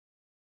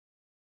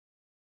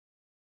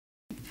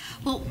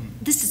Well,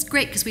 this is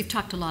great because we've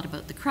talked a lot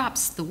about the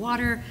crops, the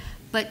water,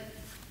 but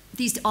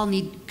these all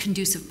need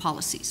conducive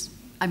policies.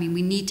 I mean,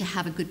 we need to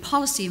have a good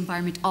policy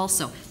environment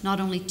also, not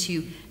only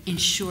to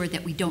ensure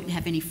that we don't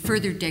have any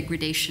further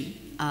degradation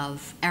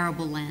of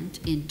arable land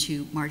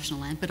into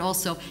marginal land, but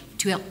also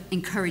to help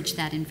encourage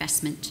that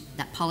investment,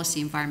 that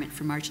policy environment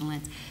for marginal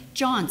lands.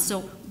 John,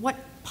 so what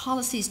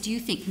policies do you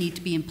think need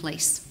to be in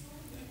place?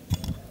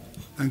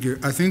 Thank you.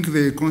 I think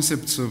the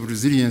concepts of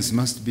resilience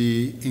must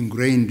be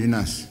ingrained in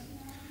us.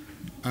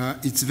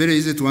 It's very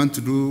easy to want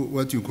to do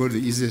what you call the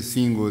easy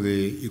thing or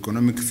the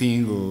economic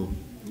thing,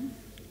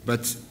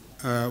 but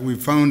we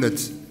found that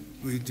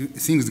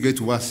things get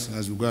worse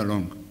as we go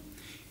along.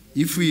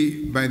 If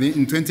we,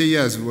 in 20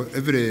 years,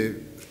 every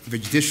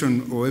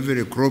vegetation or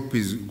every crop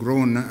is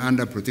grown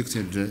under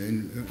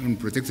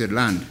protected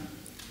land,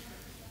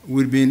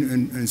 we'll be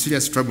in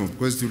serious trouble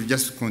because it will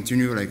just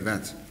continue like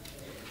that.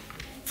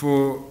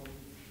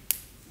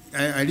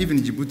 I live in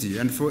Djibouti,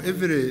 and for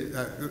every,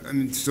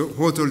 it's so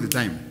hot all the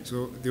time.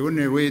 So the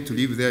only way to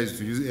live there is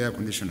to use air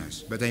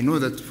conditioners. But I know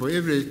that for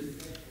every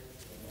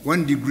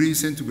 1 degree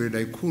centigrade,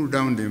 I cool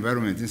down the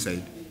environment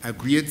inside. I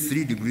create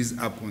 3 degrees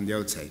up on the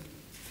outside.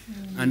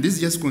 And this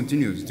just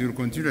continues. It will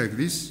continue like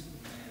this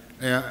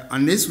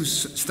unless we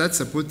start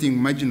supporting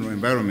marginal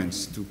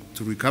environments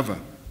to recover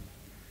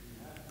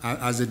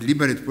as a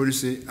deliberate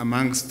policy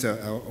amongst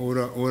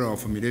all our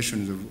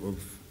formulations of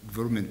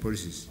development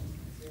policies.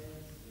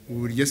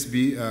 We will just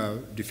be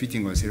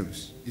defeating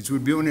ourselves. It will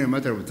be only a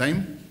matter of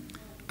time,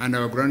 and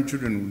our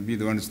grandchildren will be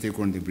the ones to take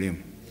on the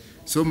blame.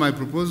 So my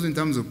proposal in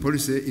terms of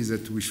policy is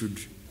that we should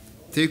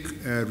take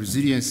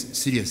resilience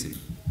seriously.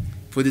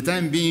 For the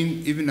time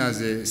being, even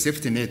as a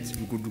safety net,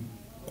 we could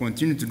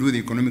continue to do the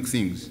economic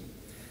things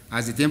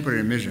as a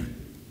temporary measure.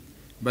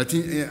 But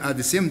at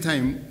the same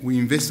time, we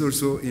invest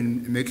also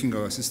in making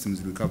our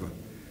systems recover.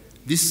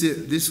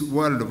 This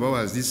world of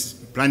ours, this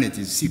planet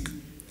is sick,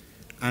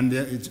 and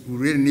we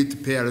really need to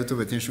pay a lot of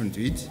attention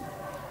to it.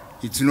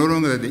 It's no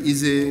longer the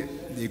easy,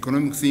 the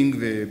economic thing,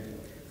 the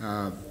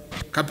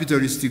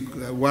capitalistic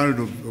world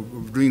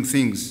of doing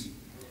things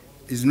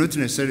is not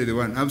necessarily the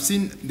one. I've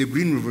seen the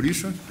Green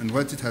Revolution and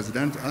what it has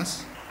done to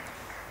us.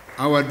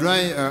 Our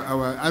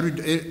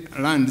arid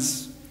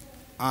lands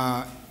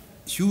are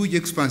huge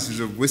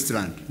expanses of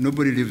wasteland.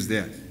 Nobody lives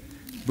there.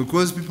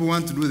 Because people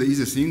want to do the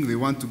easy thing, they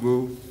want to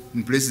go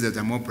in places that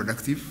are more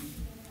productive.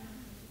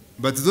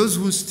 But those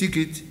who stick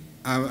it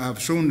have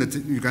shown that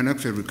you can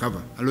actually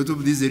recover. A lot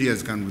of these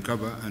areas can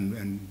recover.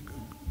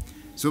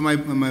 So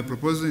my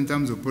proposal in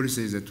terms of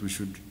policy is that we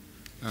should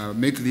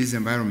make these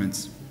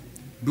environments,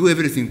 do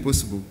everything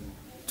possible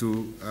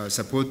to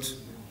support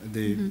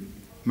the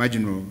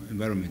marginal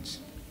environments.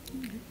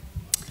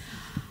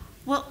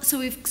 Well, so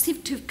we've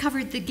seemed to have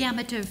covered the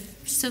gamut of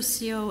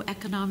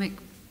socio-economic,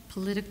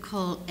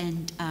 political,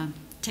 and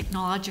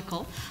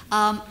technological.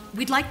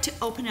 We'd like to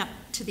open up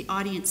to the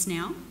audience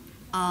now.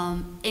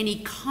 Any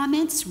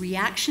comments,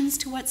 reactions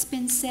to what's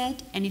been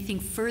said? Anything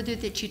further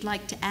that you'd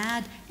like to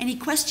add? Any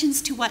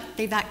questions to what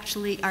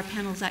our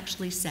panel's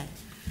actually said?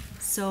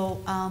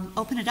 So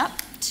open it up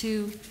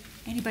to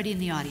anybody in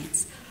the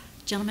audience.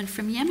 Gentleman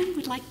from Yemen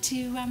would like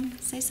to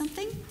say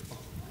something?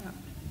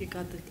 You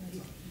got the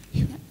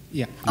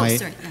Yeah. Sorry.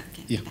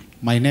 Okay, yeah.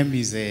 My name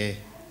is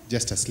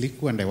Justus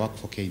Liku, and I work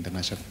for K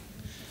International.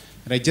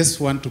 And I just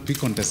want to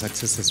pick on the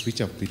successes which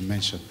have been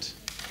mentioned.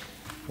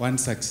 One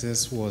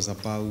success was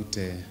about,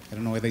 I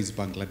don't know whether it's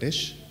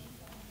Bangladesh,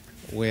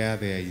 where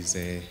there is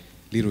a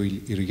little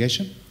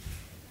irrigation,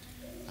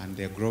 and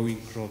they're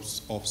growing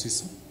crops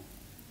off-season,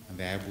 and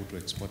they're able to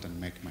export and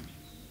make money.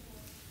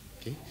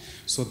 Okay?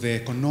 So the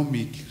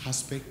economic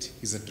aspect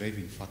is a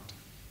driving factor.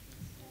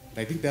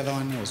 I think the other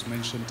one was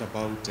mentioned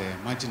about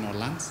marginal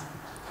lands,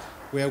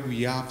 where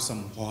we have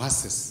some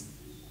oases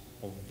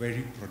of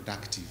very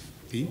productive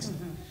things,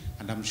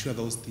 and I'm sure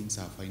those things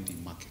are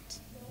finding market.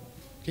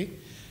 Okay?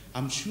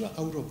 I'm sure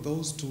out of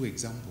those 2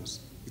 examples,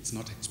 it's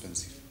not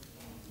expensive.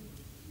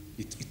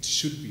 It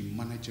should be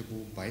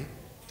manageable by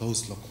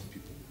those local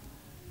people.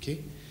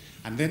 Okay?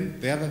 And then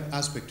the other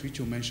aspect which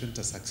you mentioned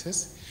as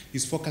success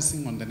is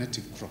focusing on the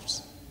native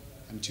crops.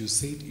 And you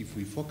said if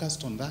we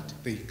focused on that,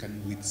 they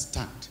can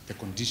withstand the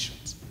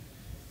conditions.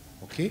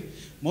 Okay?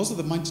 Most of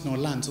the marginal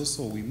lands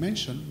also we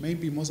mentioned,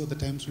 maybe most of the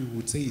times we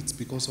would say it's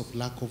because of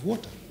lack of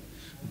water.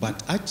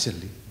 But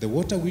actually, the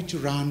water which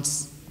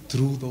runs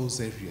through those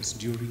areas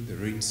during the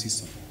rain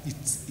season,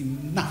 it's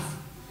enough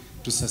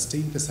to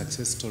sustain the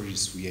success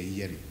stories we are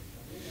hearing.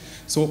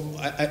 So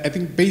I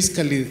think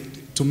basically,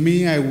 to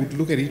me, I would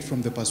look at it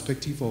from the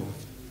perspective of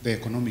the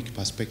economic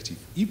perspective.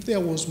 If there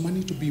was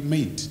money to be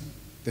made,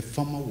 the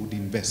farmer would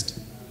invest,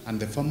 and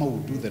the farmer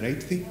would do the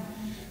right thing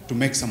to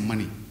make some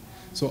money.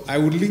 So I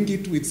would link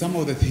it with some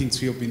of the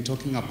things we have been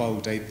talking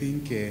about. I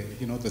think,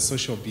 the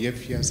social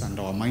behaviors and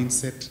our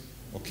mindset,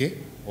 okay?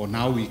 Or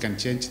now we can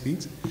change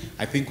things.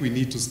 I think we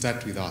need to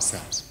start with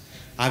ourselves.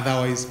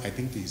 Otherwise, I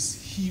think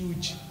there's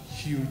huge,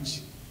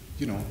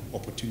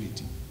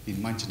 opportunity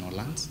in marginal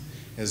lands.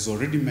 As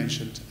already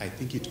mentioned, I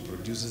think it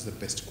produces the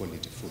best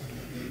quality food.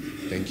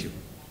 Thank you.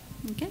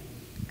 Okay,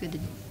 good.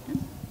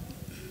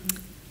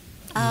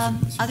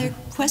 Other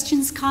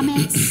questions,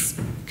 comments,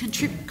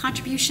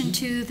 contribution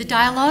to the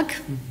dialogue?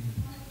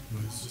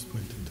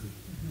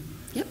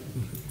 Yep.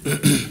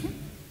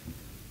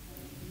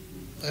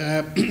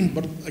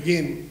 But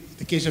again,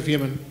 the case of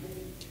Yemen,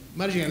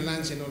 marginal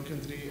lands in our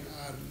country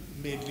are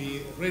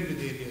mainly rainfed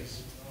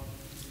areas.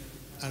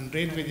 And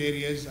rainfed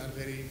areas are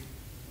very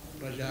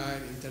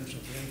fragile in terms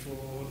of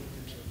rainfall,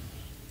 in terms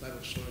of type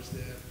of soils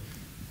there,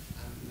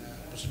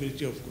 and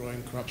possibility of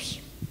growing crops.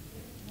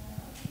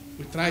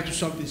 We try to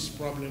solve this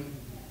problem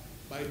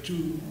by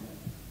two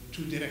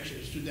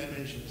directions, two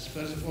dimensions.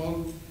 First of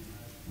all,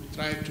 we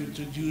try to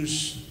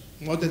introduce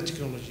modern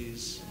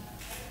technologies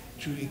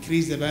to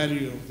increase the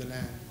value of the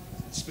land,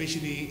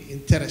 especially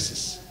in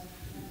terraces,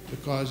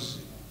 because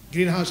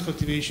greenhouse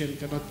cultivation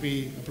cannot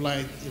be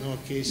applied in our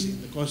case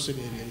in the coastal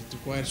area. It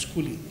requires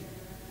cooling,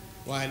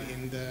 while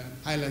in the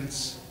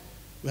highlands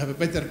we have a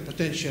better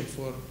potential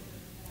for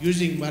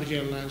using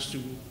marginal lands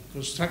to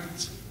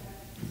construct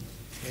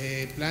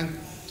plant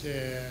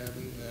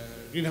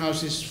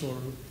greenhouses for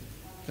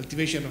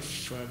cultivation of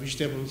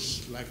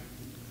vegetables like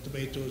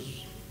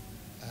tomatoes,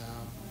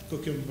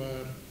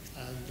 cucumber,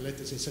 and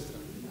lettuce, etc.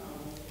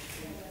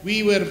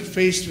 We were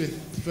faced with,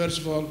 first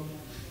of all,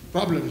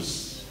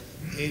 problems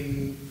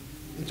in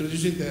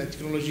introducing the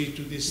technology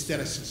to these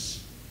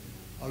terraces.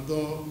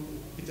 Although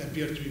it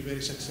appeared to be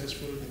very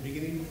successful in the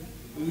beginning,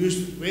 we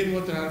used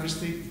rainwater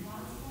harvesting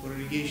for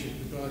irrigation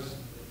because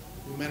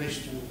we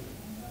managed to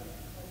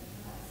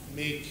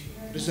make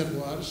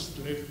reservoirs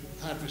to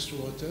harvest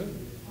water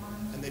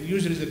and then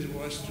use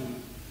reservoirs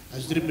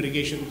as drip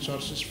irrigation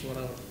sources for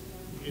our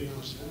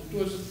greenhouse. It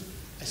was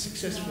a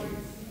successful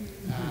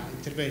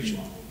intervention.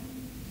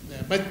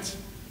 But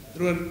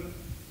there were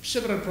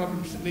several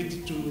problems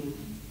related to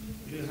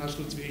greenhouse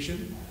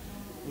cultivation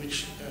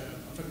which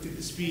affected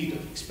the speed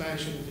of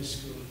expansion of this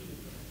technology.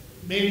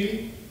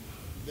 Mainly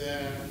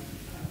the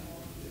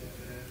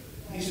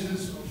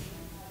incidence of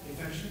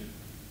infection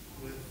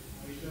with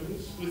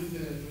vegetables,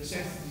 with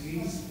insect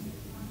disease,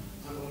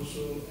 and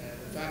also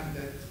the fact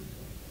that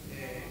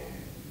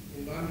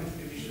environmental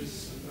conditions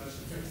sometimes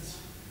affect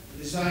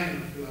the design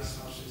of glass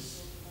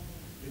houses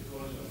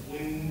because of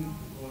wind,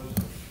 because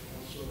of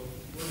also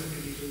water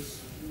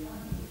chemicals.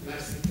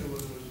 Plastic cover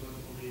was not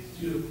always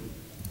durable.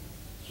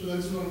 So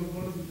that's one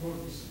of the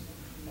importance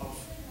of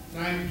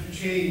trying to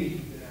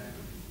change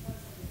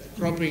the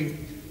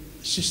cropping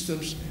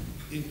systems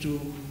into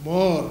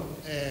more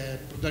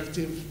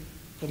productive,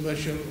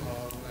 commercial,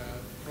 or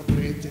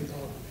crop-oriented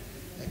or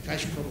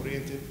cash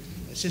crop-oriented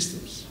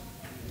systems.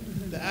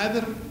 The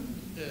other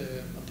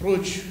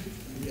approach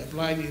we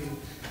applied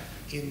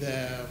in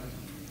the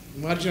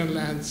marginal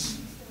lands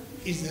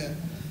is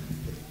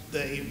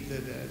the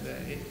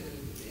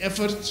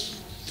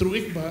efforts through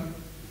IFPRI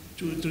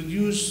to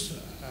introduce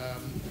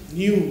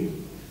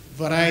new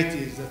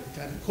varieties that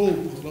can cope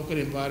with local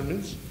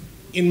environments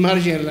in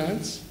marginal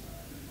lands,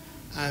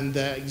 and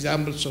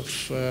examples of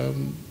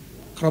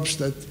crops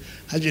that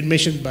has been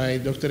mentioned by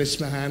Dr.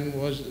 Ismahan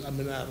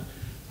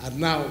are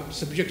now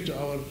subject to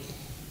our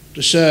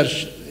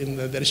research in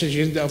the research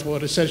agenda of our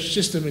research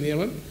system in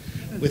Yemen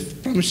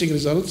with promising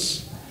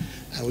results.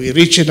 And we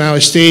reach now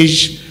a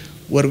stage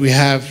where we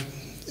have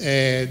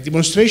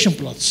demonstration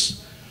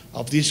plots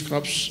of these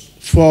crops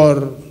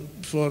for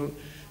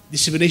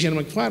dissemination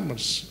among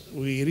farmers.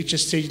 We reach a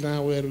stage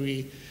now where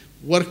we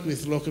work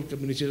with local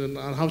communities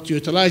on how to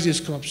utilize these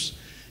crops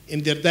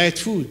in their diet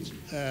food,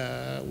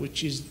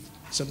 which is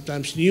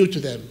sometimes new to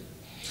them.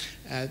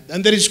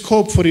 And there is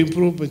scope for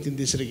improvement in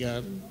this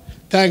regard.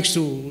 Thanks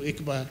to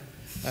IFPRI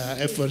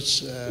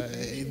efforts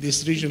in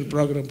this regional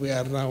program we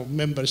are now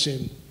members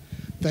in.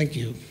 Thank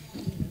you.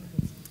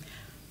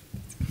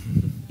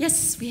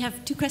 Yes, we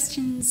have two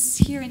questions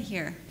here and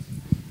here.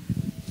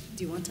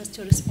 Do you want us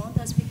to respond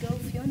as we go,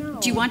 Fiona?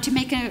 Do you want to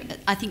make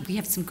I think we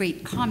have some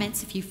great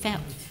comments if you feel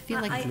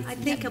like... I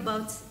think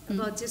about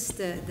just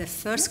the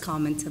first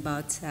comment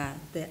about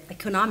the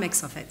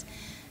economics of it.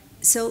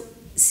 So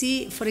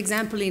see, for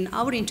example, in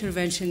our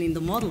intervention in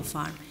the model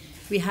farm,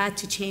 we had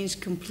to change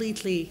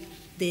completely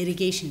the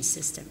irrigation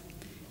system.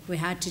 We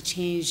had to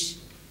change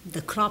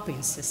the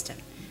cropping system.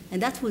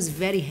 And that was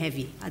very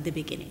heavy at the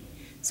beginning.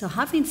 So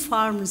having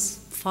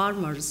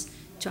farmers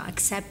to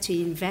accept to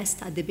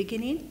invest at the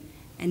beginning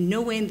and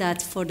knowing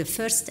that for the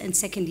first and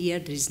second year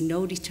there is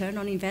no return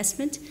on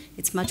investment,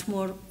 it's much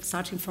more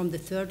starting from the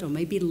third or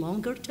maybe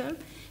longer term,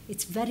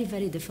 it's very,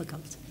 very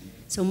difficult.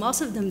 So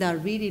most of them, they are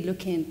really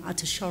looking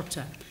at a short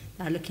term.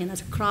 They are looking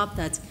at a crop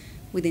that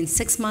within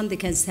 6 months they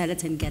can sell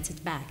it and get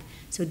it back.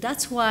 So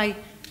that's why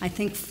I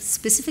think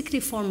specifically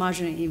for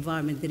marginal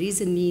environment, there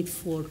is a need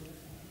for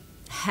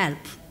help.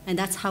 And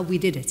that's how we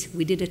did it.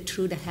 We did it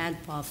through the help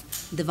of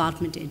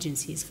development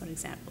agencies, for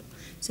example.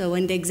 So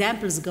when the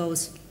examples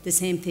goes, the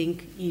same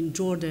thing in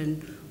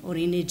Jordan or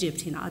in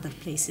Egypt, in other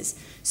places.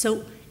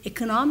 So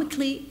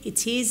economically,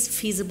 it is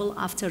feasible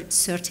after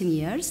certain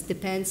years.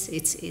 Depends,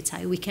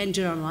 we can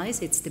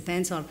generalize. It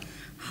depends on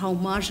how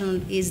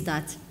marginal is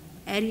that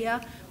area,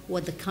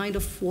 what the kind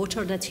of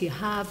water that you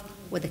have,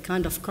 what the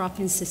kind of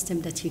cropping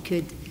system that you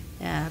could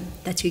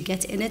that you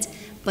get in it.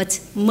 But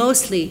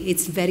mostly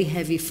it's very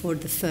heavy for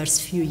the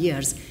first few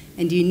years,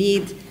 and you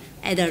need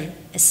either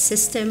a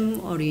system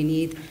or you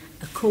need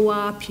a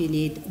co-op, you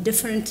need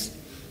different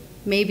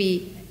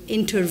maybe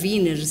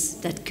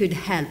interveners that could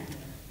help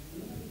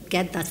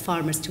get that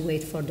farmers to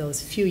wait for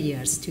those few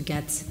years to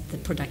get the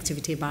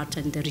productivity back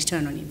and the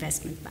return on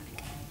investment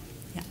back.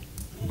 Yeah.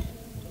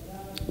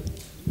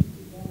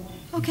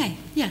 Okay,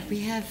 yeah, we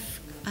have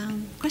a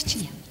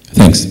question here.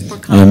 Thanks.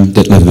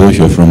 Detlef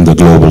Virchow from the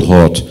Global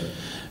Hort,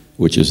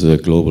 which is the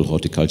Global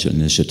Horticulture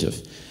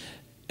Initiative.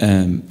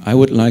 I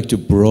would like to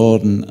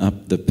broaden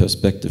up the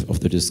perspective of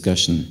the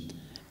discussion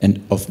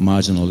and of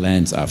marginal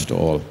lands, after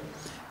all,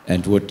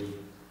 and would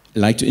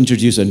like to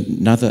introduce a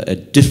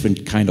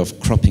different kind of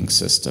cropping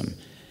system.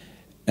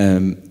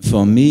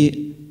 For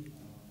me,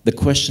 the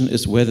question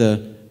is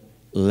whether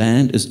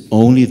land is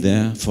only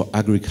there for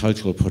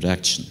agricultural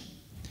production,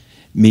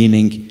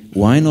 meaning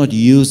why not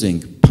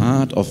using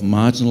part of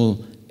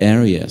marginal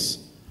areas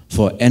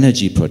for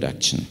energy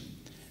production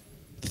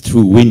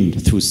through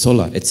wind, through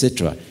solar,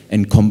 etc.,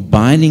 and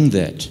combining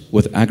that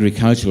with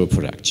agricultural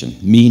production,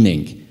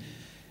 meaning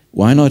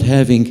why not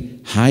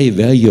having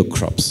high-value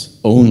crops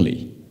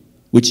only,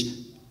 which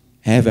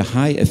have a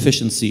high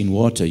efficiency in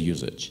water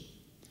usage,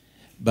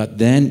 but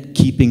then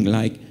keeping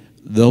like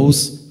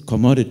those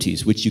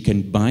commodities which you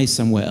can buy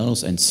somewhere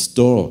else and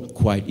store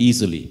quite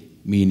easily,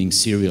 meaning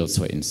cereals,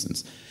 for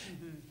instance.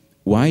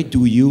 Why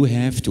do you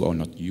have to, or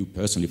not you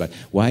personally, but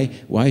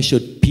why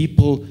should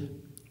people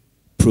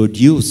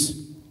produce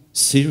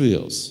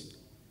cereals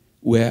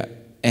where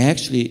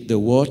actually the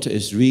water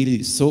is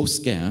really so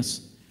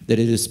scarce that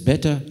it is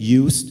better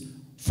used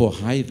for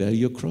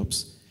high-value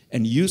crops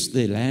and use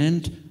the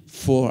land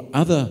for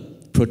other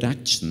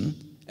production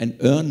and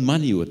earn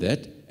money with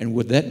that, and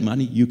with that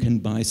money you can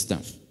buy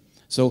stuff.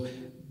 So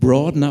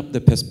broaden up the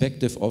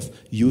perspective of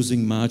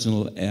using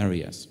marginal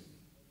areas.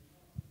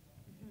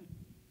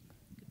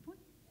 Good point.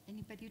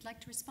 Anybody who'd like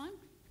to respond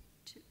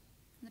to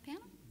the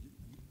panel?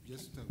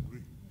 Just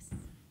agree.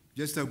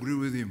 Just agree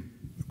with him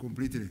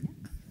completely.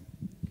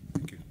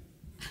 Thank you.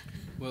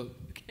 Well,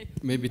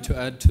 maybe to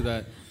add to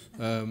that,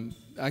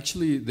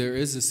 actually there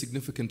is a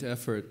significant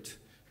effort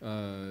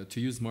to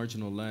use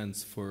marginal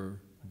lands for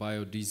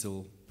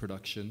biodiesel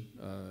production.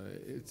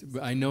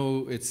 I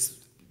know it's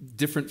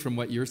different from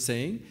what you're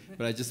saying,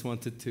 but I just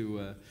wanted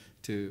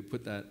to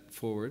put that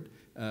forward.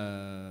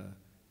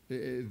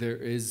 There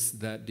is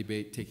that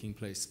debate taking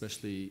place,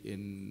 especially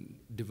in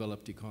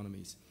developed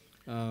economies.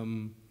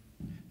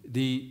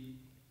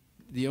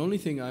 The only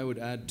thing I would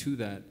add to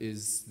that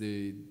is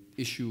the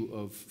issue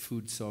of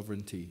food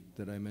sovereignty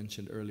that I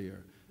mentioned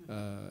earlier.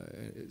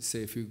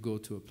 Say if you go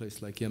to a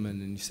place like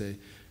Yemen and you say,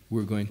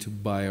 we're going to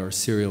buy our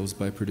cereals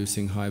by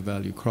producing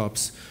high-value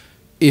crops,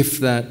 if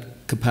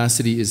that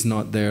capacity is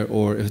not there,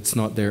 or if it's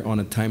not there on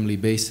a timely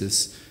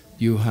basis,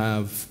 you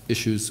have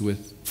issues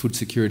with food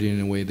security in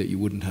a way that you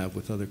wouldn't have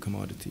with other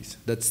commodities.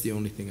 That's the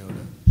only thing I would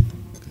add.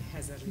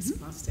 Has a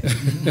response to it.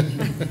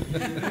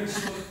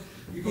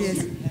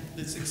 Yes.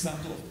 This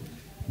example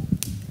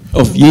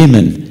Of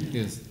Yemen.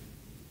 Yes.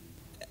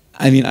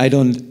 I mean,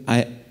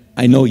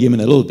 I know Yemen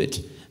a little bit.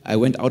 I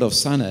went out of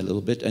Sana'a a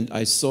little bit and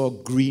I saw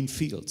green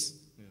fields.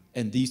 Yeah.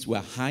 And these were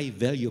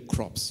high-value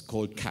crops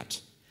called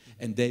khat.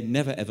 And they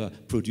never ever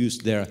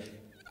produced their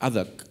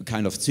other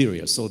kind of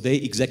cereals. So they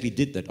exactly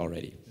did that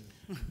already.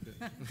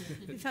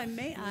 If I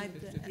may add,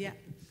 yeah.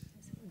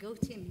 Go,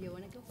 Tim, you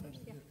want to go first?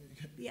 Yeah.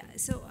 Yeah,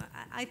 so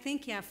I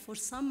think, yeah, for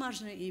some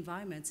marginal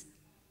environments,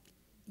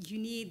 you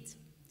need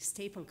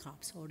staple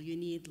crops or you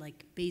need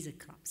like basic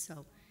crops.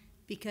 So,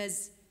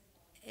 because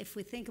if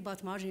we think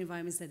about marginal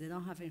environments that they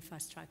don't have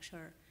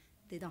infrastructure,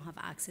 they don't have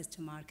access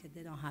to market,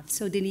 they don't have,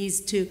 so they need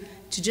to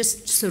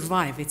just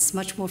survive. It's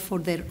much more for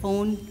their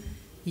own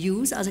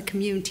use as a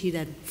community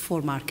than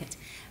for market.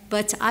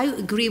 But I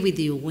agree with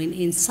you, when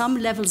in some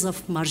levels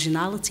of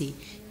marginality,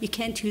 you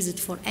can't use it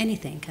for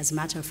anything, as a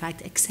matter of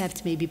fact,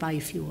 except maybe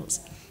biofuels.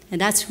 And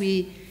that's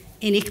in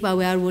IFPRI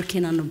we are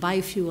working on a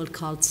biofuel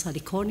called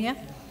salicornia,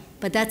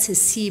 but that's a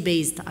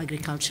sea-based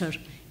agriculture.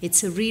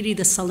 It's really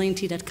the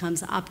salinity that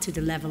comes up to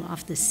the level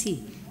of the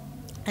sea.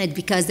 And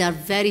because there are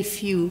very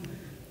few,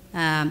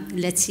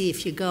 let's see,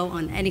 if you go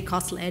on any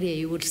coastal area,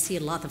 you will see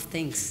a lot of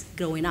things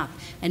growing up,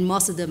 and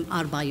most of them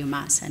are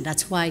biomass. And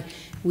that's why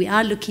we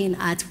are looking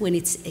at when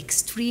it's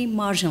extreme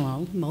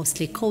marginal,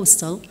 mostly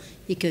coastal,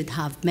 you could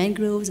have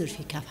mangroves, or if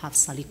you can have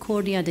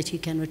salicornia that you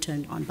can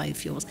return on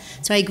biofuels.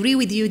 So I agree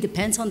with you,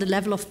 depends on the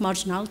level of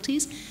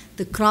marginalities.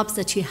 The crops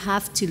that you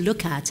have to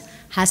look at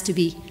has to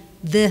be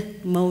the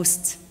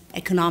most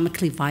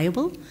economically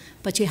viable,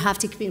 but you have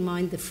to keep in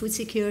mind the food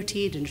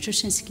security, the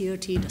nutrition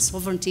security, the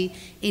sovereignty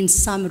in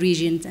some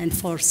regions and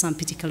for some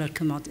particular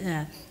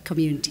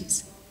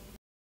communities.